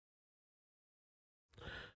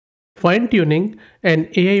Fine-tuning an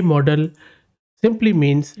AI model simply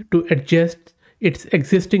means to adjust its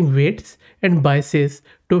existing weights and biases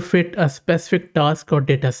to fit a specific task or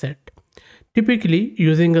dataset, typically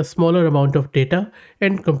using a smaller amount of data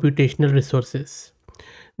and computational resources.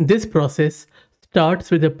 This process starts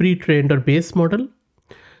with a pre-trained or base model.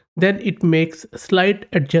 Then it makes slight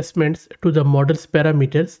adjustments to the model's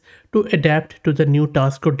parameters to adapt to the new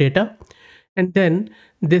task or data. And then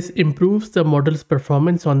this improves the model's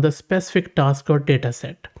performance on the specific task or data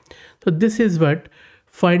set. So this is what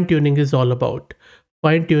fine tuning is all about.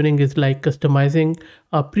 Fine tuning is like customizing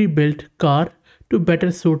a pre-built car to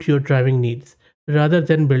better suit your driving needs rather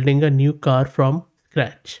than building a new car from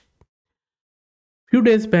scratch. Few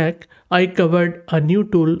days back, I covered a new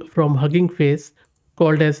tool from Hugging Face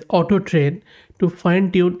called as AutoTrain to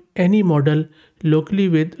fine-tune any model locally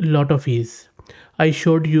with lot of ease. I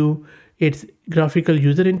showed you its graphical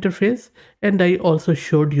user interface, and I also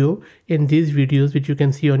showed you in these videos, which you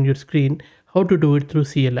can see on your screen, how to do it through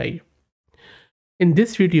CLI. In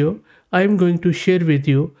this video, I am going to share with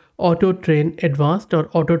you AutoTrain Advanced or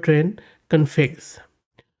AutoTrain Configs.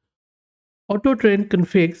 AutoTrain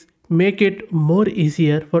configs make it more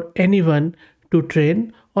easier for anyone to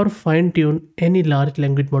train or fine-tune any large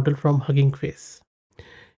language model from Hugging Face.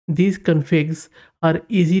 These configs are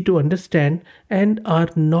easy to understand and are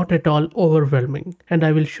not at all overwhelming, and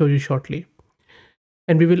I will show you shortly.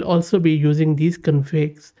 And we will also be using these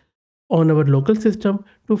configs on our local system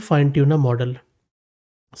to fine-tune a model.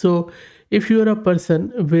 So if you are a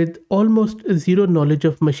person with almost zero knowledge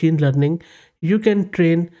of machine learning, you can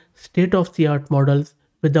train state-of-the-art models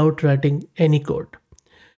without writing any code.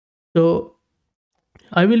 So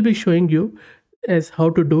I will be showing you as how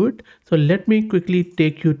to do it. So let me quickly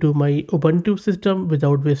take you to my Ubuntu system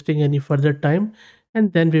without wasting any further time,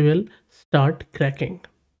 and then we will start cracking.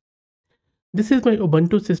 This is my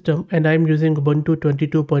Ubuntu system and I'm using Ubuntu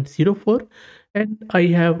 22.04 and I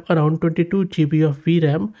have around 22 GB of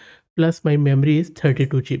VRAM plus my memory is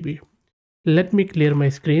 32 GB. Let me clear my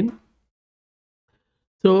screen.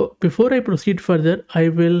 So before I proceed further, I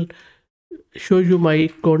will show you my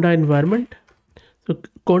Conda environment. So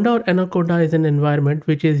Conda or Anaconda is an environment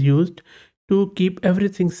which is used to keep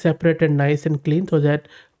everything separate and nice and clean so that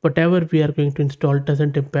whatever we are going to install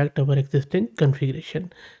doesn't impact our existing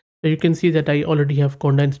configuration. So you can see that I already have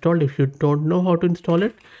Conda installed. If you don't know how to install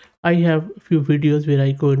it, I have a few videos where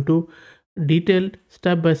I go into detailed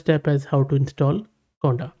step by step as how to install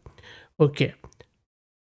Conda. Okay.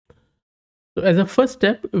 So as a first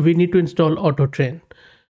step, we need to install AutoTrain.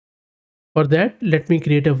 For that, let me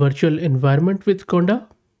create a virtual environment with Conda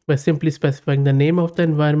by simply specifying the name of the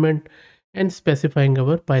environment and specifying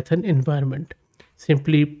our Python environment.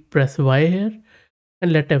 Simply press Y here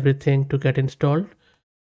and let everything to get installed.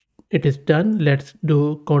 It is done. Let's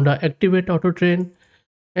do Conda activate AutoTrain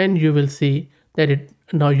and you will see that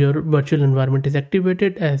now your virtual environment is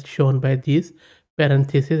activated as shown by these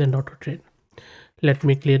parentheses and AutoTrain. Let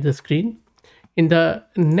me clear the screen. In the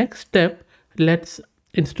next step, let's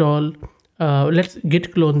install let's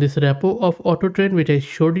git clone this repo of AutoTrain which I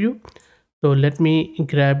showed you. So let me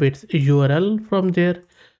grab its URL from there,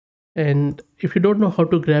 and if you don't know how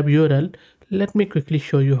to grab URL, let me quickly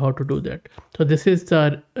show you how to do that. So this is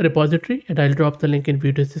the repository and I'll drop the link in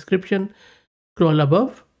video's description. Scroll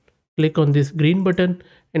above, click on this green button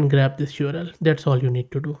and grab this URL. That's all you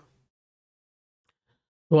need to do.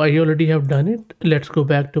 So I already have done it. Let's go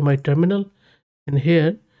back to my terminal and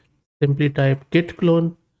here simply type git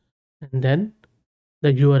clone and then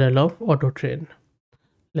the URL of AutoTrain.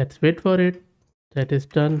 Let's wait for it. That is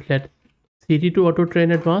done. Let's cd to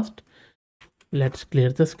AutoTrain advanced. Let's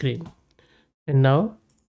clear the screen. And now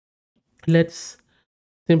let's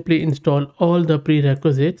simply install all the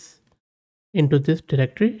prerequisites into this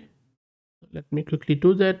directory. Let me quickly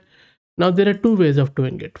do that. Now there are two ways of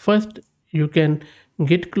doing it. First, you can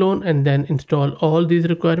git clone and then install all these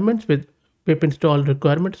requirements with pip install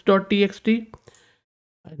requirements.txt.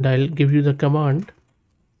 And I'll give you the command.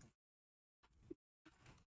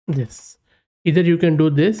 This. Either you can do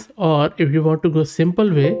this, or if you want to go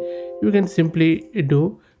simple way, you can simply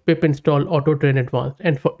do pip install AutoTrain advanced.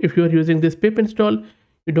 And if you are using this pip install,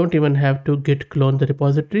 you don't even have to git clone the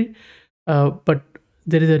repository. But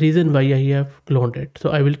there is a reason why I have cloned it. So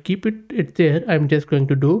I will keep it there. I'm just going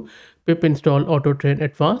to do pip install AutoTrain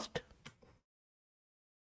advanced.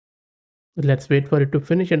 Let's wait for it to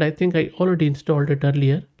finish, and I think I already installed it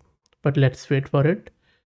earlier, but let's wait for it.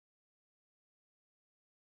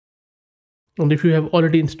 And if you have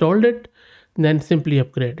already installed it, then simply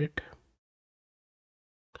upgrade it.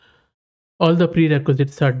 All the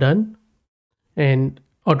prerequisites are done and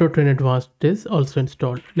AutoTrain Advanced is also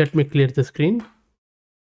installed. Let me clear the screen.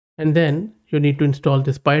 And then you need to install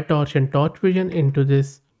this PyTorch and Torch Vision into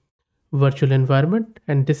this virtual environment.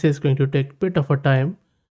 And this is going to take a bit of a time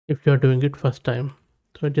if you're doing it first time.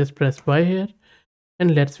 So just press Y here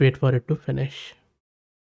and let's wait for it to finish.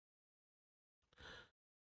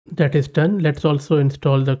 That is done. Let's also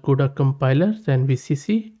install the CUDA compilers and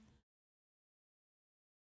VCC.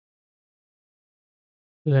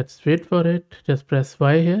 Let's wait for it. Just press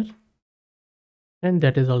Y here. And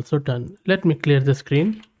that is also done. Let me clear the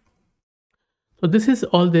screen. So this is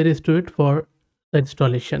all there is to it for the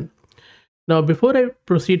installation. Now, before I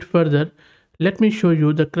proceed further, let me show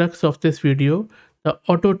you the crux of this video, the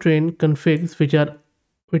AutoTrain configs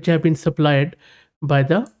which have been supplied by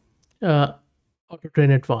the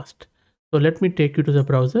AutoTrain Advanced. So let me take you to the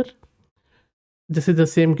browser. This is the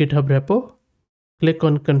same GitHub repo. Click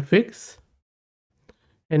on configs.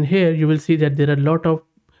 And here you will see that there are a lot of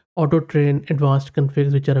AutoTrain Advanced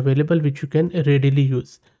configs which are available, which you can readily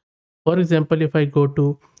use. For example, if I go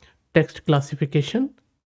to text classification,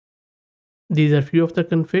 these are few of the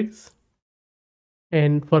configs.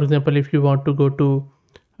 And for example, if you want to go to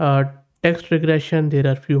text regression, there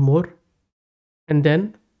are few more. And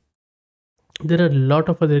then there are a lot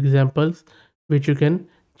of other examples which you can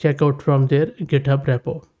check out from their GitHub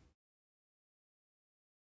repo.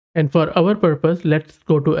 And for our purpose, let's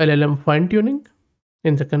go to LLM fine tuning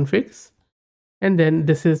in the configs. And then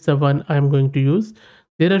this is the one I'm going to use.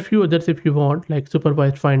 There are a few others if you want, like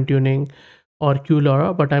supervised fine tuning or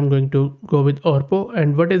QLoRa, but I'm going to go with ORPO.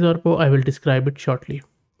 And what is ORPO? I will describe it shortly.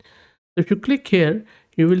 If you click here,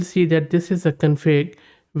 you will see that this is a config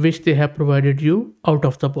which they have provided you out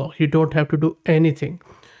of the box. You don't have to do anything.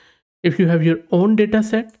 If you have your own data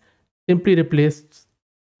set, simply replace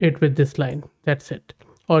it with this line. That's it.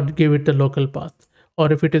 Or give it the local path.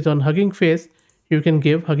 Or if it is on Hugging Face, you can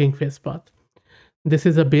give Hugging Face path. This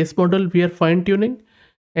is a base model we are fine tuning,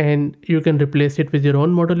 and you can replace it with your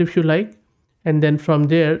own model if you like. And then from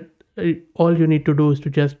there, all you need to do is to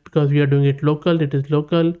just, because we are doing it local, it is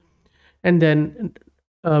local. And then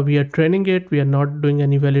we are training it. We are not doing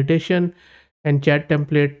any validation, and chat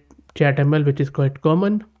template, chat ML, which is quite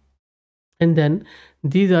common. And then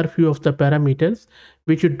these are few of the parameters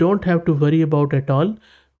which you don't have to worry about at all.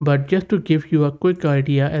 But just to give you a quick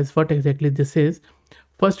idea as what exactly this is,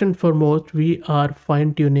 first and foremost, we are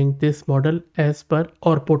fine tuning this model as per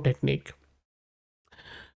ORPO technique.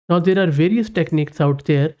 Now there are various techniques out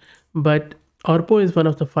there, but ORPO is one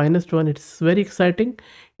of the finest one. It's very exciting.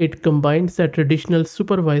 It combines the traditional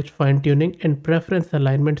supervised fine tuning and preference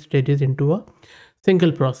alignment stages into a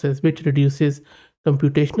single process, which reduces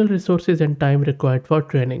computational resources and time required for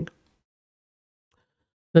training.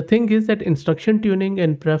 The thing is that instruction tuning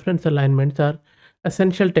and preference alignments are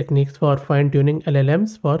essential techniques for fine-tuning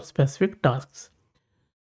LLMs for specific tasks.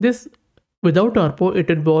 This, without ORPO, it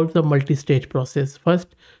involves a multi-stage process.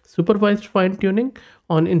 First, supervised fine-tuning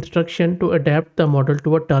on instruction to adapt the model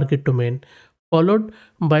to a target domain, followed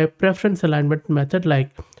by a preference alignment method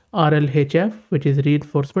like RLHF, which is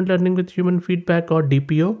reinforcement learning with human feedback, or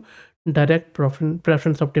DPO, direct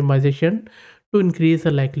preference optimization, to increase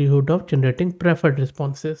the likelihood of generating preferred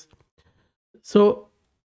responses. So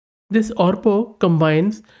this ORPO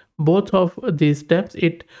combines both of these steps.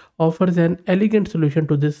 It offers an elegant solution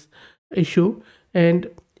to this issue, and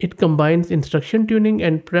it combines instruction tuning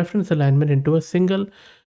and preference alignment into a single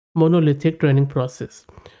monolithic training process.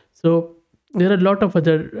 So there are a lot of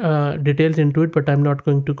other details into it, but I'm not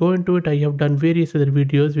going to go into it. I have done various other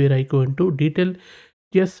videos where I go into detail.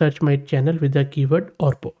 Just search my channel with the keyword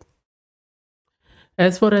ORPO.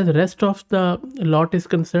 As far as the rest of the lot is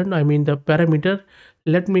concerned, I mean the parameter,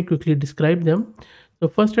 let me quickly describe them. So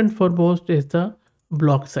first and foremost is the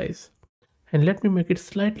block size. And let me make it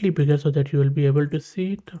slightly bigger so that you will be able to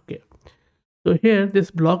see it. Okay. So here, this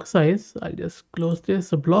block size, I'll just close this.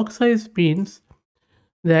 So block size means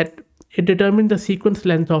that it determines the sequence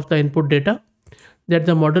length of the input data that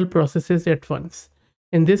the model processes at once.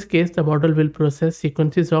 In this case, the model will process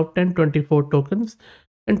sequences of 1024 tokens,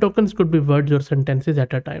 and tokens could be words or sentences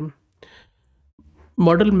at a time.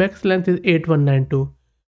 Model max length is 8192.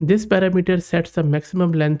 This parameter sets the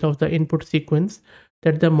maximum length of the input sequence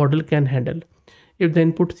that the model can handle. If the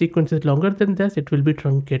input sequence is longer than this, it will be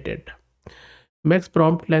truncated. Max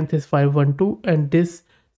prompt length is 512, and this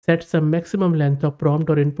sets the maximum length of prompt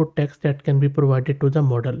or input text that can be provided to the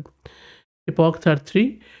model. Epochs are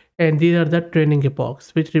 3, and these are the training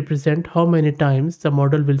epochs, which represent how many times the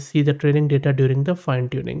model will see the training data during the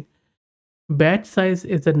fine-tuning. Batch size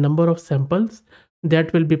is the number of samples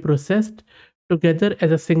that will be processed together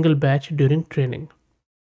as a single batch during training.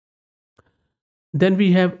 Then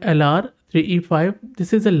we have LR3E5.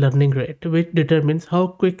 This is a learning rate, which determines how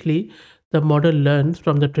quickly the model learns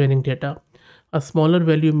from the training data. A smaller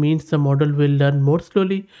value means the model will learn more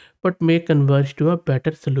slowly, but may converge to a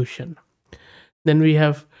better solution. Then we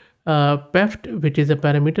have PEFT, which is a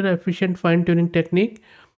parameter efficient fine tuning technique.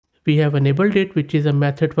 We have enabled it, which is a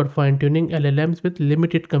method for fine tuning LLMs with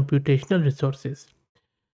limited computational resources.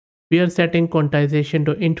 We are setting quantization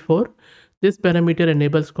to int4. This parameter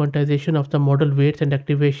enables quantization of the model weights and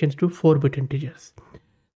activations to 4-bit integers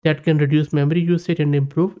that can reduce memory usage and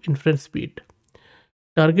improve inference speed.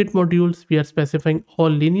 Target modules, we are specifying all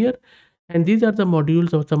linear, and these are the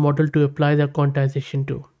modules of the model to apply the quantization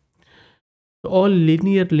to. So all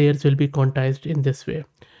linear layers will be quantized in this way.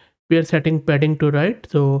 We are setting padding to right.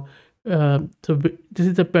 This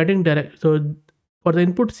is the padding direct. So for the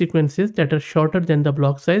input sequences that are shorter than the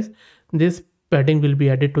block size, this padding will be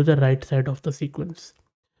added to the right side of the sequence.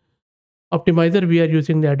 Optimizer, we are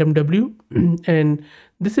using the AdamW, and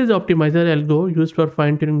this is optimizer algo used for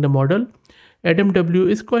fine-tuning the model. AdamW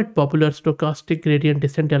is quite popular stochastic gradient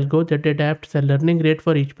descent algo that adapts the learning rate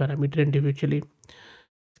for each parameter individually.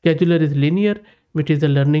 Scheduler is linear, which is the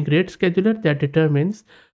learning rate scheduler that determines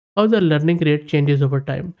how the learning rate changes over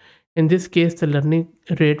time. In this case, the learning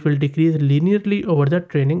rate will decrease linearly over the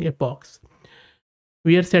training epochs.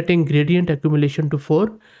 We are setting gradient accumulation to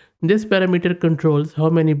 4. This parameter controls how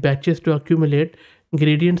many batches to accumulate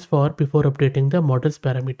gradients for before updating the model's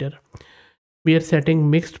parameter. We are setting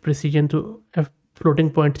mixed precision to floating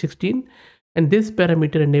point 16, and this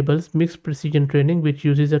parameter enables mixed precision training, which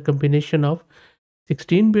uses a combination of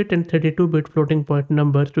 16-bit and 32-bit floating point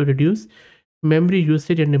numbers to reduce memory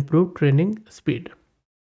usage and improve training speed.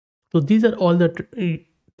 So these are all the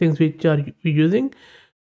things which are using.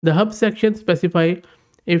 The hub section specify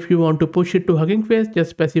if you want to push it to Hugging Face,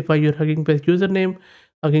 just specify your Hugging Face username,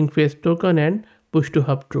 Hugging Face token, and push to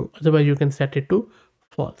hub true. Otherwise, you can set it to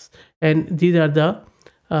false. And these are the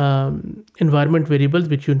environment variables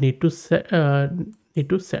which you need to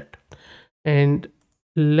set. And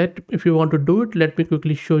if you want to do it, let me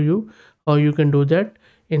quickly show you how you can do that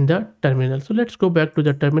in the terminal. So let's go back to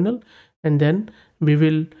the terminal, and then we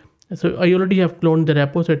will. So I already have cloned the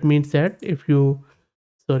repo, so it means that if you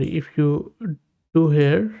do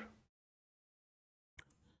here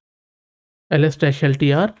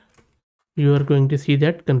ls-ltr, you are going to see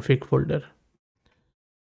that config folder,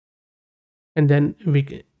 and then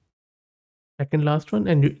we second last one,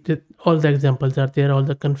 and all the examples are there, all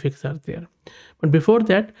the configs are there. But before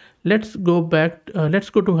that, let's go back, let's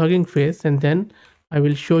go to Hugging Face, and then I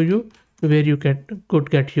will show you where you could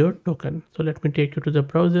get your token. So let me take you to the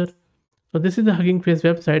browser. So this is the Hugging Face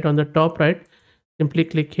website. On the top right, simply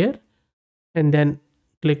click here and then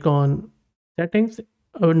click on settings.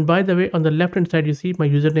 And by the way, on the left hand side, you see my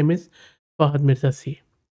username is Fahad Mirza C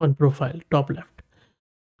on profile, top left.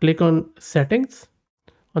 Click on settings.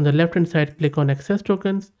 On the left hand side, click on access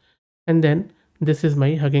tokens, and then this is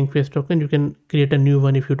my Hugging Face token. You can create a new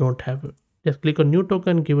one if you don't have it. Just click on new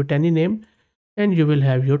token, give it any name, and you will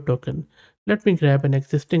have your token. Let me grab an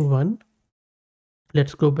existing one.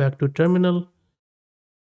 Let's go back to terminal,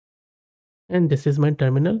 and this is my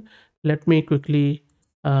terminal. Let me quickly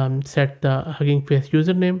set the Hugging Face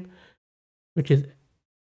username, which is,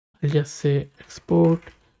 I'll just say export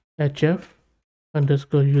hf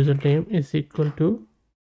underscore username is equal to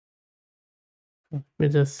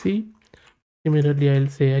Mirza C. Similarly, I'll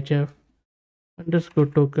say hf underscore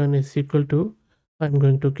token is equal to, I'm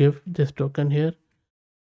going to give this token here.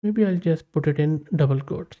 Maybe I'll just put it in double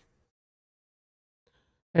quotes.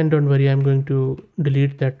 And don't worry, I'm going to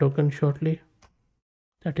delete that token shortly.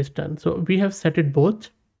 That is done. So we have set it both.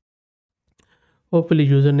 Hopefully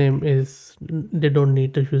username is, they don't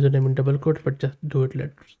need the username in double quotes, but just do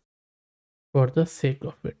it for the sake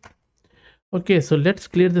of it. Okay, so let's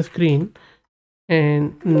clear the screen.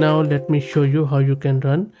 And now let me show you how you can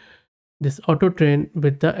run this AutoTrain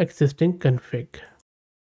with the existing config.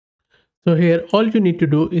 So here, all you need to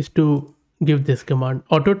do is to give this command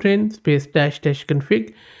AutoTrain space dash dash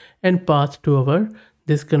config and pass to our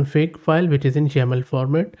this config file, which is in YAML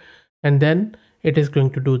format. And then it is going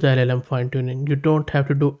to do the LLM fine tuning. You don't have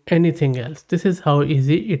to do anything else. This is how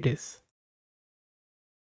easy it is.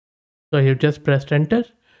 So you just pressed enter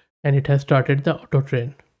and it has started the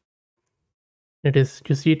AutoTrain. You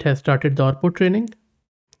see it has started the output training.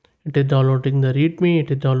 It is downloading the README, it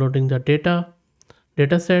is downloading the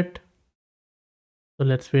dataset. So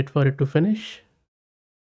let's wait for it to finish.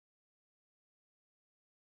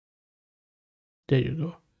 There you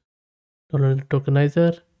go. Download the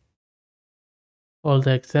tokenizer, all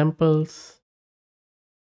the examples.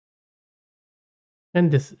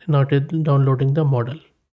 and this now it is downloading the model,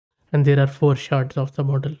 and there are 4 shards of the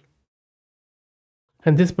model,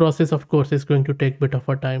 and this process of course is going to take a bit of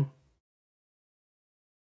a time.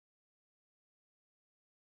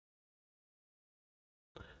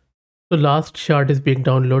 The last shard is being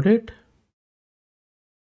downloaded,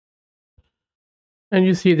 and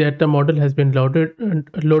you see that the model has been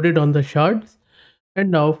loaded on the shards,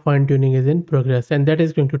 and now fine tuning is in progress, and that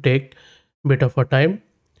is going to take a bit of a time.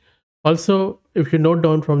 Also, if you note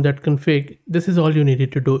down from that config, this is all you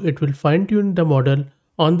needed to do. It will fine tune the model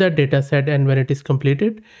on that data set, and when it is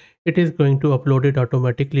completed, it is going to upload it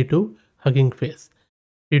automatically to Hugging Face.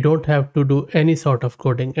 You don't have to do any sort of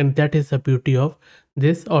coding, and that is the beauty of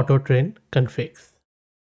this AutoTrain configs.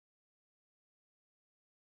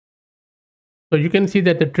 So you can see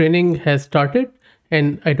that the training has started,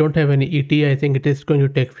 and I don't have any ET. I think it is going to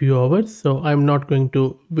take few hours, so I'm not going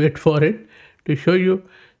to wait for it to show you.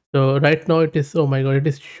 So right now it is, oh my god, it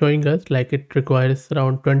is showing us like it requires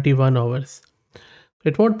around 21 hours.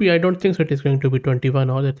 It won't be, I don't think so it is going to be 21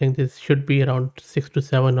 hours. I think this should be around 6 to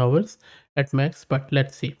 7 hours at max, but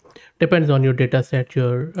let's see. Depends on your data set,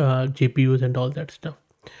 your GPUs and all that stuff.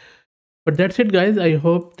 But that's it guys. I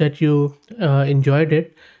hope that you enjoyed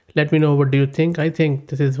it. Let me know what do you think. I think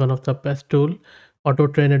this is one of the best tool,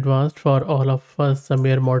 AutoTrain Advanced, for all of us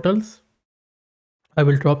mere mortals. I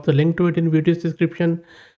will drop the link to it in video's description.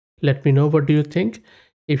 Let me know what do you think.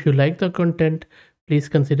 If you like the content, please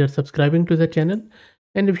consider subscribing to the channel.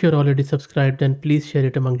 And if you're already subscribed, then please share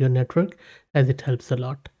it among your network as it helps a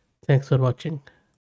lot. Thanks for watching.